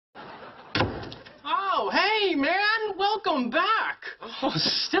Oh, hey, man. Welcome back. Oh,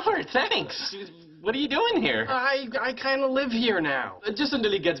 Stiller, thanks. What are you doing here? I kind of live here now. Just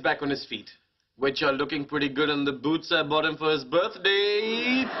until he gets back on his feet. Which are looking pretty good on the boots I bought him for his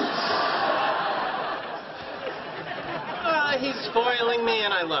birthday. He's spoiling me,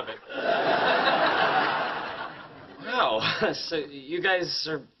 and I love it. Wow, so you guys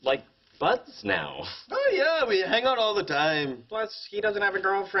are like buds now. Oh, yeah, we hang out all the time. Plus, he doesn't have a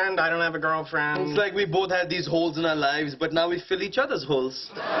girlfriend. I don't have a girlfriend. It's like we both had these holes in our lives, but now we fill each other's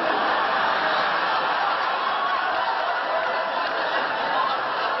holes. That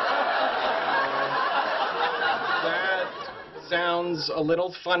sounds a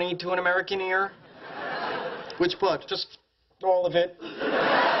little funny to an American ear. Which part? Just all of it.